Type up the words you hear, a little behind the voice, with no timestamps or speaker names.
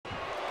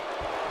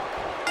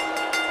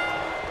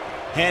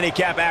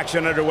Handicap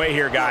action underway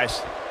here,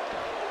 guys.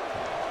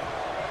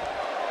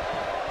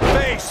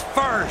 Face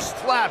first.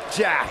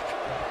 Flapjack.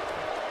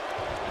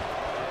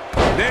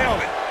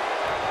 Nailed it.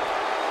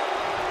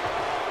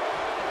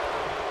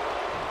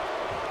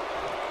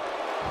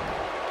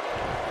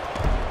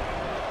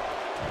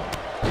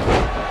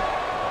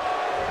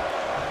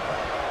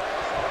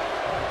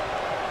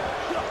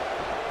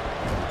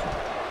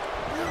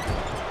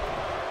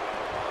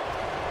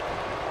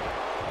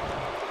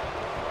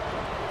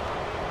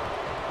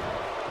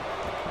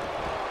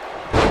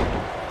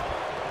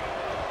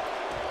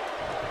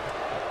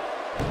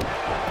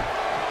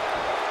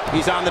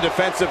 He's on the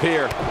defensive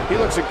here. He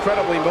looks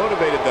incredibly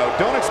motivated, though.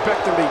 Don't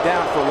expect him to be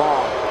down for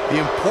long. The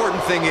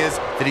important thing is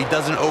that he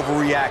doesn't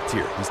overreact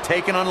here. He's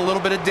taken on a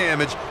little bit of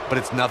damage, but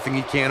it's nothing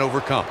he can't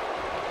overcome.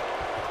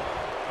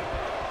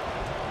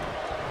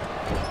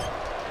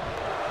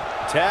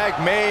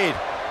 Tag made.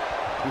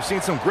 We've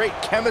seen some great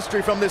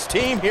chemistry from this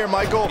team here,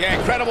 Michael. Yeah,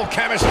 incredible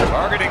chemistry.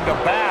 Targeting the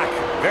back.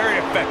 Very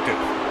effective.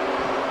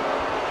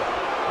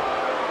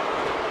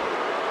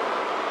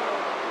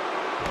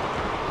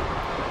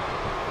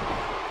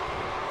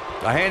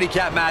 A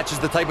handicap match is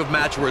the type of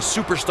match where a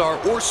superstar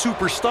or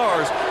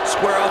superstars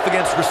square off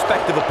against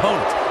respective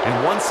opponents,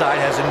 and one side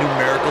has a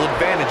numerical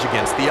advantage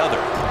against the other.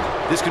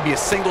 This could be a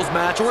singles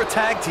match or a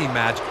tag team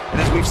match,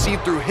 and as we've seen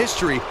through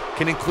history,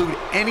 can include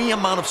any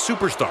amount of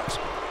superstars.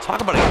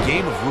 Talk about a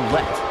game of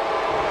roulette.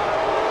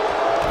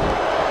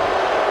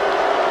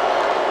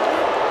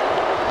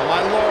 Oh,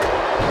 my Lord.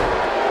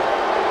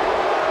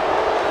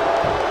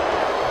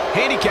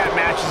 Handicap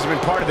matches have been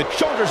part of the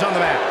shoulders on the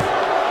mat.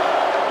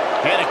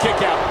 And a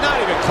kick out. Not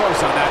even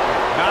close on that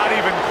one. Not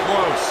even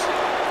close.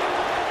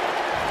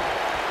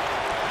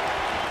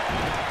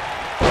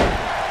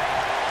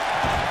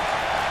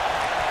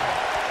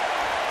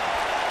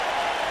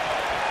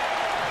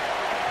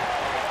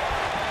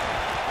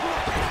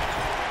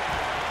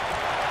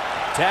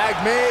 Tag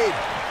made.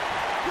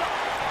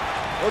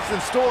 What's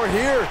in store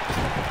here?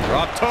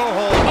 Drop toe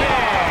hold.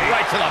 Oh,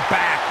 right to the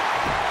back.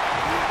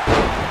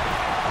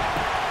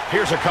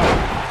 Here's a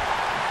cover.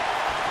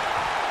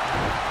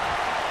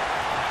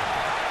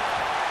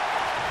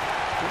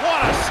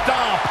 What a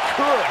stomp.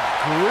 Good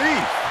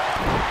grief.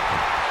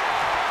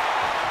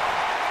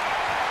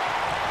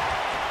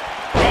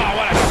 Oh,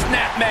 what a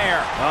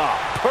snapmare. Oh,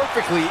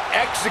 perfectly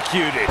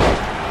executed.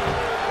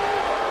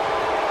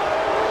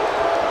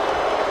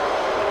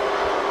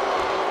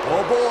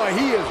 Oh boy,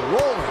 he is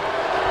rolling.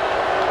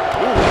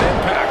 Ooh, what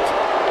impact.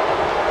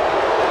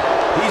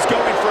 He's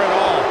going for it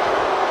all.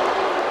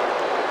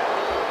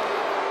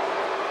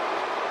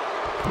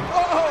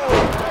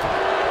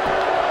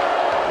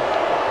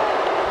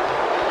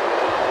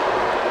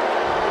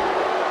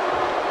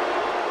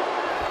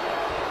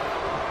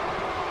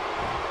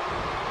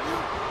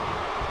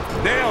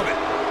 Nailed it.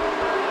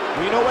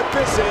 We know what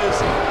this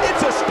is.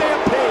 It's a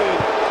stampede.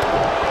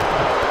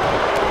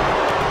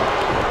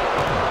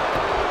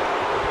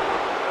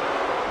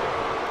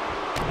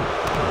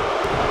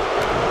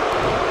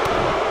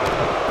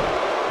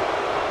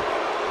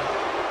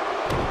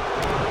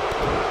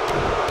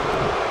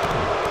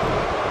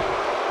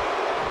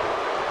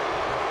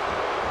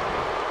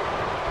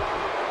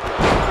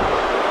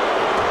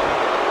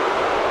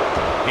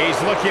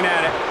 He's looking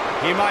at it.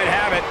 He might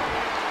have it.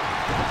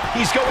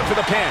 He's going for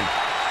the pin.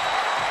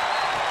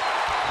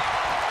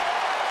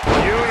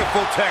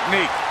 Beautiful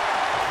technique.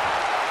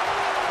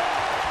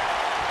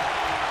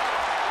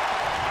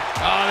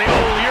 Oh, the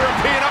old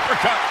European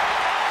uppercut.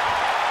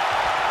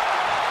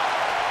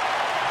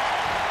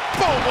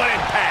 Boom, what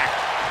impact.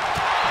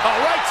 Oh,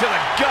 right to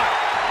the gut.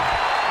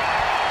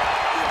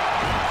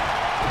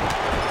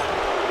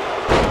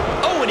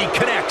 Oh, and he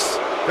connects.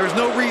 There's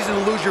no reason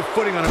to lose your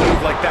footing on a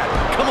move like that.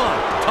 Come on,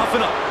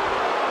 toughen up.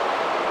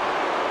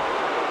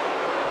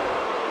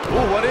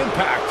 Ooh, what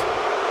impact.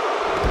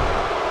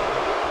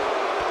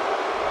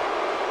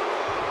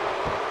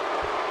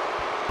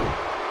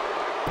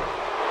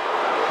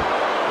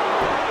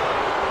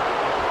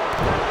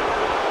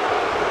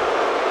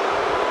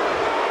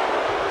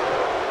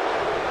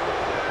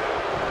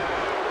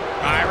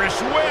 Irish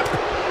whip.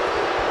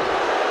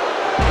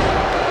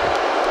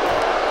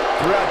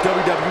 Throughout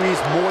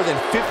WWE's more than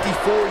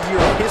 54-year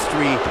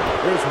history,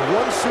 there's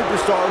one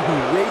superstar who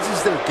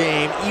raises their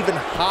game even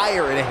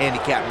higher in a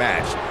handicap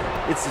match.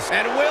 It's the...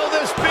 And will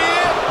this be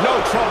it? No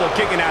trouble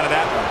kicking out of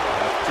that one.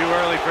 Too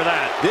early for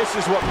that. This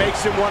is what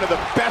makes him one of the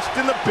best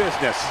in the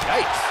business.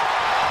 Yikes.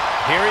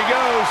 Here he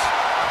goes.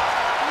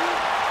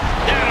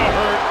 That'll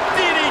hurt.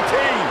 DDT.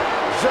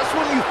 Just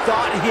when you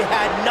thought he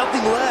had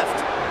nothing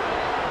left.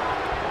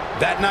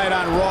 That night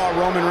on Raw,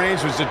 Roman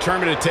Reigns was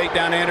determined to take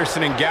down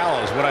Anderson and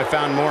Gallows. What I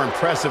found more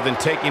impressive than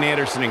taking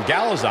Anderson and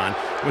Gallows on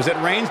was that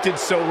Reigns did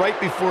so right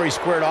before he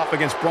squared off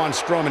against Braun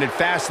Strowman at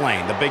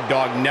Fastlane. The big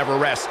dog never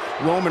rests.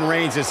 Roman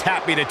Reigns is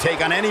happy to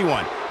take on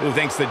anyone who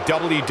thinks the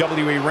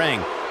WWE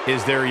ring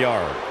is their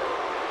yard.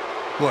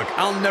 Look,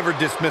 I'll never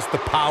dismiss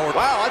the power.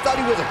 Wow, I thought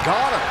he was a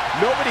goner.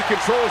 Nobody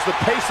controls the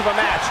pace of a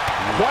match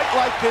quite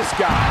like this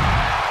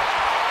guy.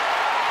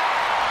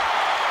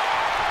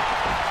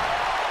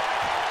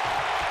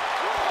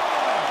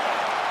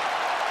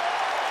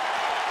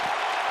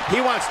 He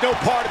wants no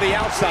part of the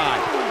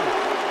outside.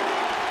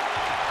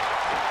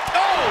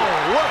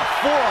 Oh, what a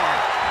forearm.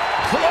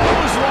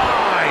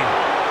 Clothesline.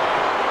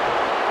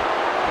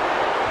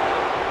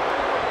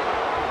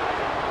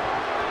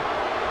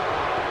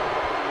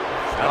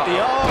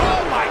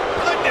 Oh my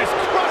goodness,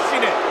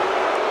 crushing it.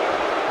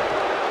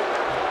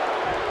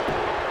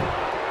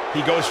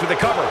 He goes for the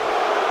cover.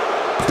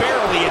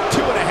 Barely at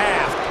 2.5.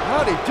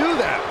 How'd he do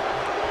that?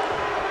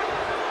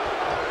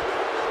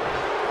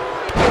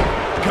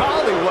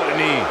 Golly, what a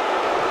knee.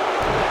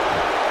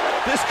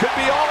 This could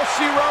be all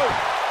she wrote.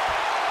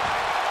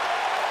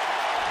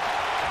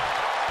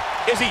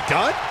 Is he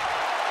done?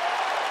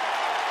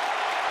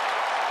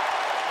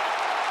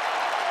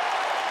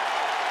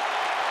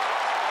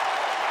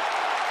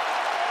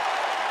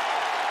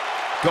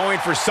 Going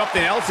for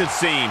something else, it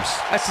seems.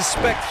 I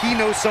suspect he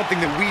knows something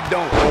that we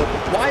don't.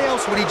 Why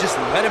else would he just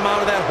let him out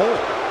of that hole?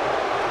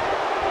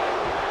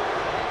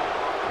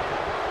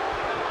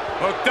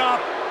 Hooked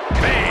up.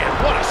 Man,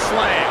 what a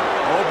slam.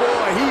 Oh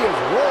boy, he is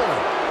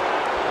rolling.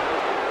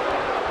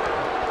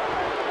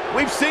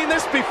 We've seen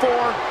this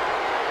before.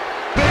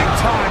 Big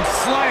time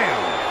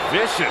slam.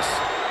 Vicious.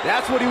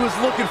 That's what he was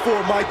looking for,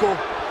 Michael.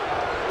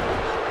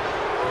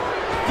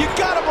 You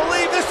gotta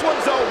believe this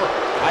one's over.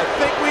 I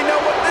think we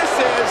know what this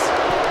is.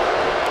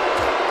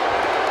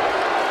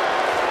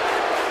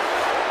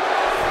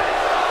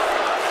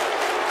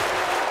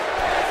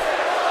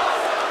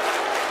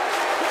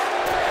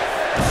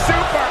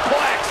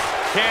 Superplex.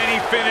 Can he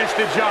finish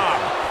the job?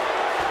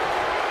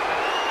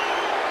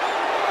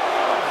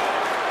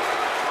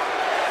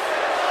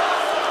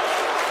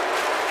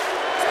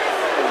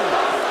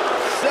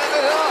 Set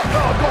it up.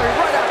 Oh, going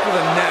right after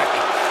the neck.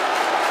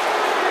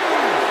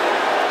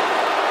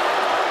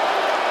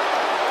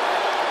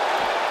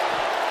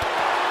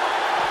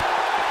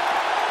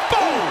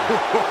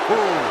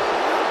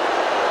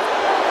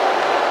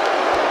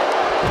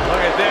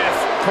 Look at this.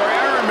 Corey,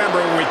 I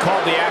remember when we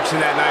called the action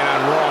that night on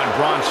Raw and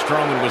Braun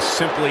Strowman was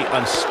simply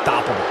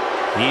unstoppable.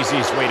 The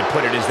easiest way to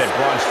put it is that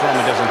Braun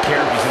Strowman doesn't care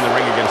if he's in the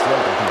ring against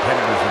local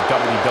competitors or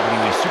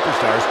WWE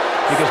superstars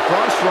because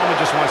Braun Strowman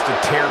just wants to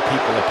tear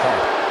people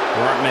apart.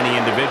 There aren't many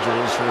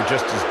individuals who are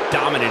just as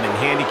dominant in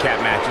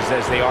handicap matches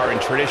as they are in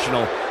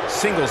traditional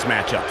singles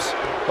matchups.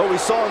 What we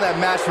saw in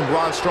that match from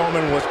Braun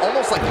Strowman was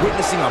almost like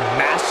witnessing a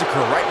massacre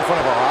right in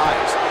front of our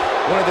eyes.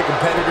 One of the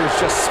competitors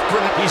just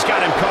sprinted. He's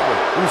got him covered.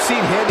 We've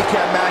seen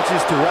handicap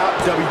matches throughout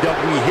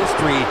WWE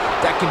history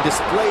that can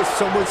display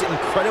someone's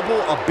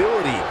incredible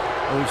ability.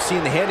 And we've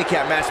seen the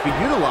handicap match be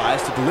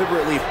utilized to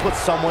deliberately put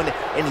someone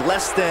in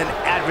less than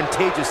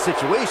advantageous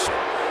situation.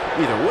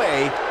 Either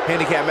way,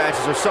 handicap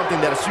matches are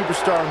something that a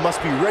superstar must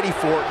be ready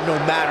for no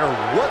matter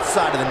what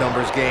side of the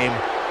numbers game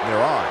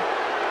they're on.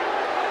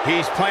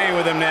 He's playing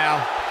with him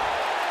now.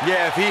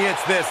 Yeah, if he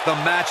hits this, the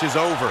match is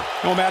over.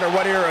 No matter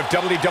what era of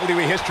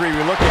WWE history we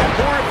look at,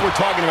 or if we're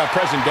talking about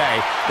present day,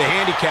 the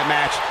handicap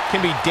match can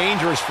be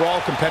dangerous for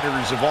all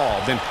competitors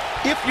involved. And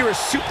if you're a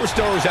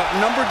superstar who's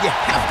outnumbered, you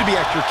have to be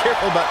extra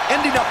careful about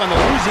ending up on the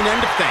losing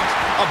end of things.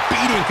 A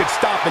beating could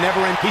stop and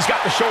never end. He's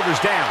got the shoulders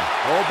down.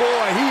 Oh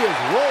boy, he is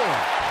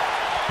rolling.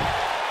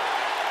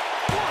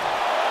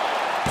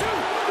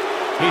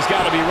 He's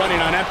got to be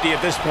running on empty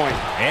at this point.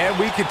 And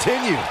we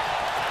continue.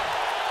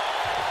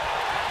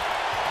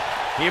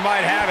 He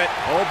might have it.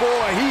 Oh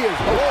boy, he is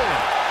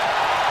rolling.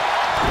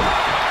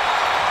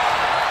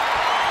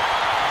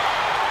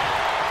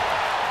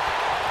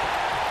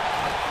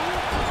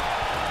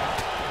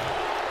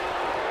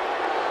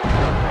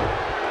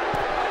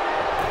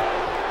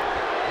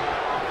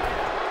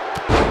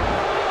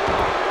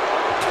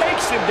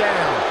 Takes him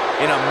down.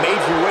 In a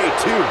major way,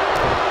 too.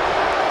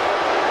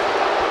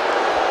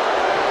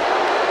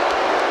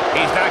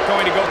 He's not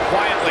going to go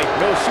quietly.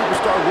 No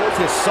superstar worth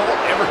his salt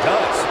ever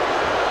does.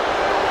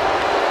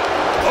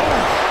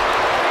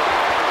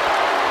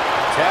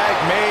 Tag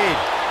made.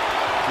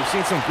 We've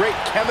seen some great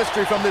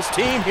chemistry from this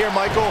team here,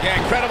 Michael.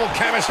 Yeah, incredible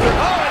chemistry.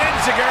 Oh, and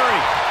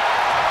enziguri.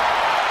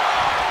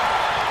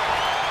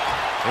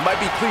 It might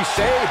be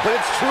cliche, but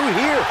it's true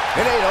here.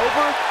 It ain't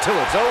over till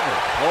it's over.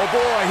 Oh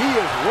boy, he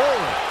is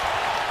rolling.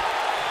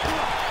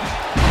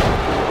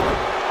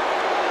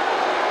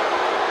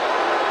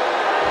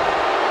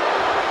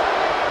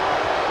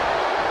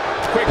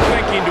 Quick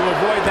thinking to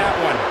avoid that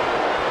one.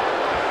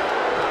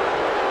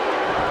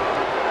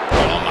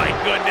 Oh my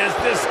goodness,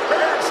 this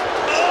hurts.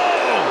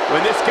 Oh!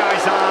 When this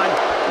guy's on,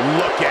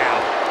 look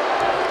out.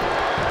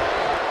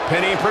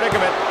 Penny in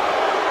predicament.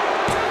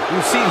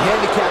 We've seen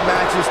handicap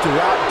matches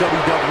throughout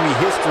WWE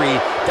history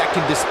that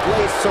can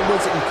display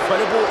someone's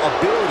incredible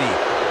ability.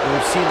 And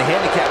we've seen the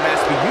handicap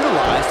match be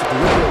utilized to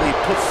deliberately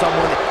put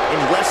someone in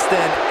less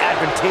than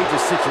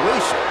advantageous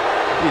situation.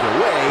 Either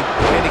way,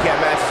 handicap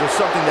matches are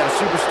something that a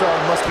superstar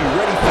must be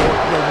ready for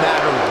no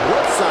matter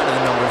what side of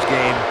the numbers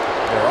game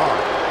they're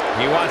on.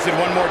 He wants it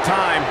one more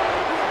time.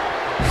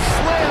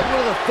 Slam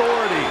with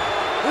authority.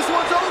 This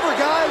one's over,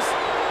 guys.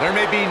 There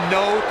may be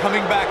no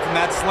coming back from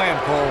that slam,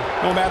 Cole.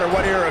 No matter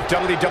what era of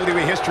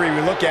WWE history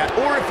we look at,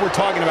 or if we're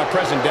talking about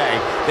present day,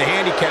 the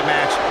handicap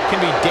match can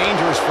be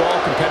dangerous for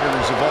all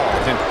competitors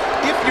involved. And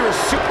if you're a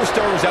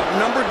superstar who's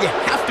outnumbered, you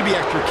have to be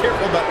extra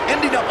careful about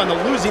ending up on the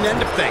losing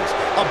end of things.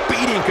 A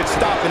beating could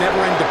stop and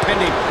never end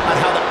depending on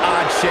how the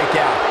odds shake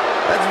out.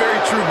 That's very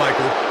true,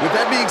 Michael. With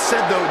that being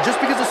said, though,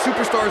 just because a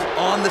superstar is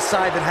on the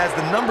side that has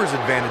the numbers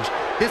advantage,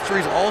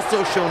 history's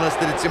also shown us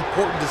that it's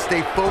important to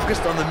stay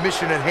focused on the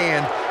mission at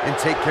hand and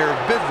take care of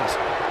business,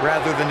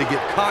 rather than to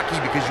get cocky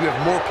because you have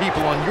more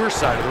people on your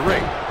side of the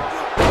ring.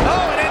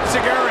 Oh, and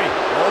enziguri.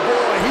 Oh,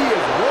 boy, he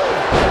is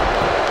rolling.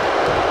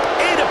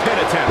 And a pin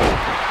attempt.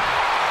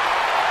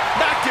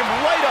 Knocked him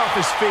right off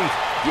his feet.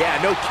 Yeah,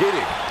 no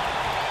kidding.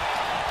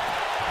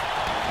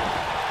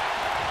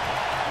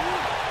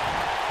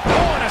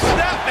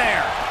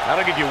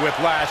 That'll give you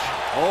whiplash.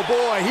 Oh,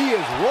 boy, he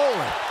is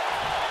rolling.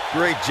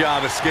 Great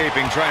job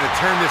escaping, trying to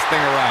turn this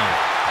thing around.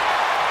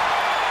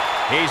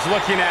 He's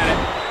looking at it.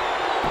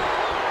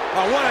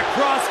 Oh, what a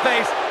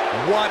crossface.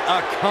 What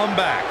a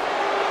comeback.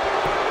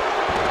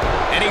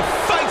 And he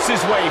fights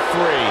his way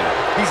free.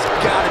 He's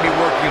got to be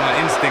working on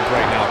instinct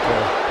right now,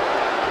 Cole.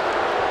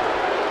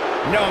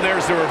 No,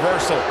 there's the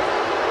reversal.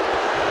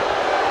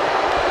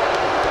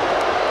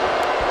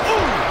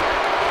 Ooh.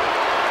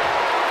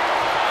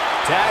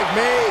 Tag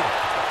made.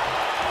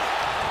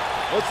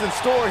 What's in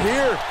store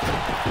here?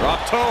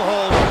 Drop toe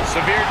hold.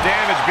 Severe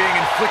damage being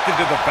inflicted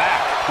to the back.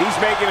 He's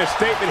making a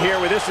statement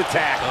here with this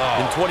attack.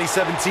 In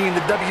 2017,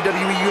 the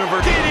WWE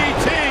Universe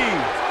DDT!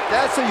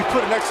 That's how you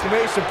put an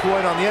exclamation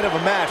point on the end of a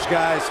match,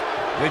 guys.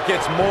 It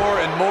gets more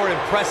and more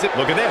impressive.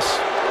 Look at this.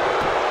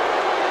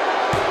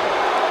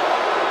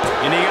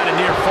 And he got a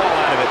near fall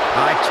out of it.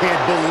 I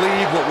can't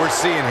believe what we're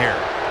seeing here.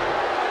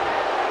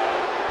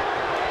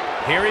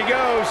 Here he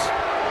goes.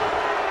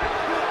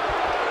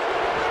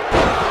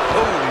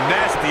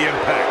 Nasty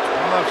impact.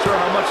 I'm not sure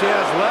how much he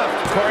has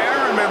left. Corey,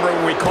 I remember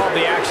when we called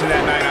the action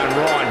that night on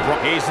Raw. And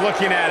he's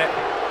looking at it.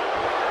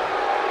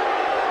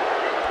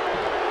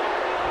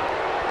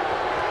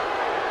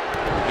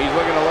 He's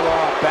looking a little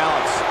off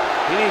balance.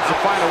 He needs to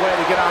find a way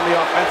to get on the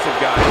offensive,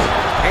 guys.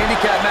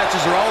 Handicap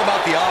matches are all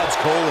about the odds,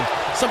 Cole, and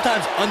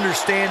sometimes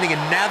understanding and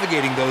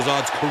navigating those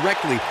odds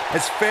correctly,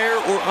 as fair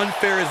or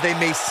unfair as they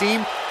may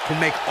seem, can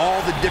make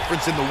all the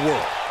difference in the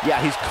world. Yeah,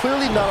 he's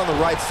clearly not on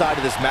the right side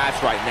of this match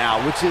right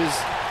now, which is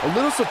a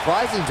little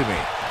surprising to me.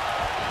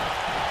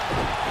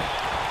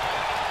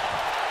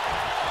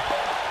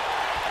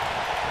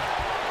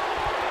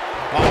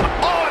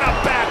 Oh, and a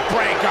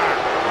backbreaker!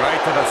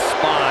 Right to the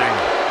spine.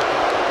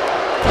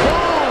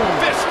 Boom!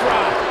 Fist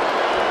drop!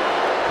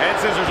 Head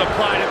scissors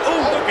applied.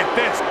 Ooh, look at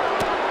this!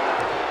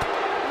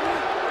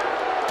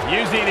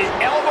 Using the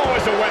elbow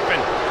as a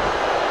weapon.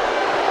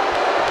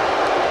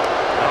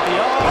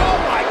 Oh,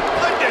 my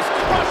goodness!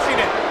 Crushing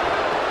it!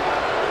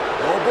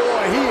 Oh,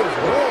 boy, he is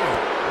rolling.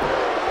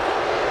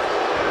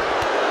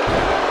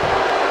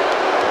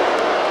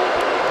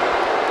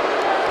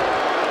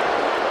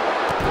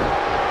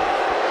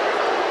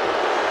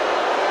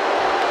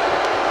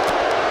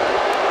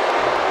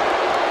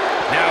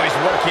 Now he's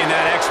working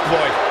that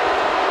exploit.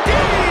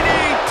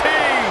 DDT!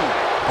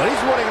 But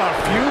he's running on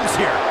fumes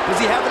here. Does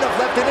he have enough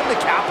left in him to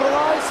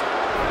capitalize?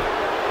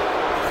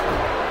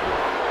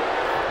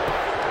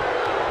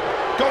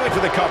 Going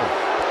for the cover.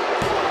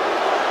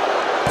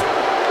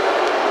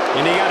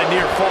 And he got a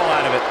near fall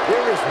out of it.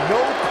 There is no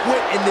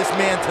quit in this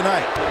man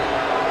tonight.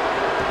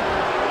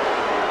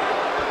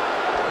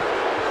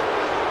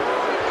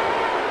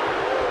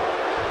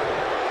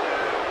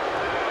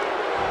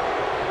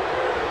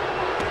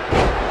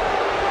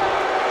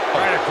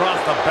 Right across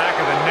the back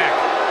of the neck.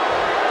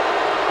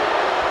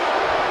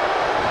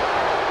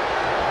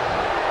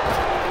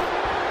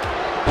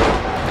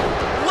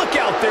 Look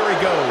out, there he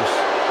goes.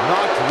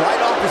 Knocked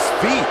right off his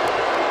feet.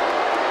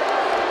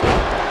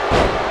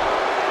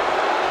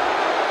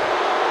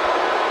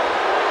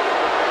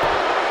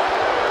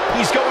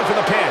 He's going for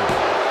the pin.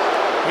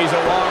 He's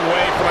a long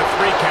way from a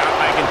 3 count,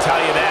 I can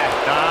tell you that.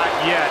 Not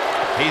yet.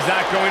 He's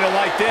not going to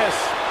like this.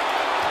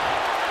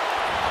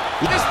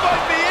 This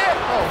might be it.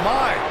 Oh,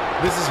 my.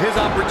 This is his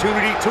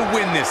opportunity to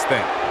win this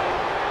thing.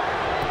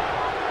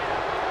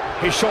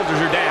 His shoulders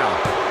are down.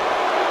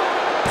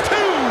 2!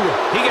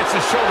 He gets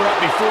his shoulder up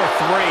before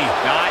 3.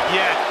 Not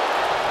yet.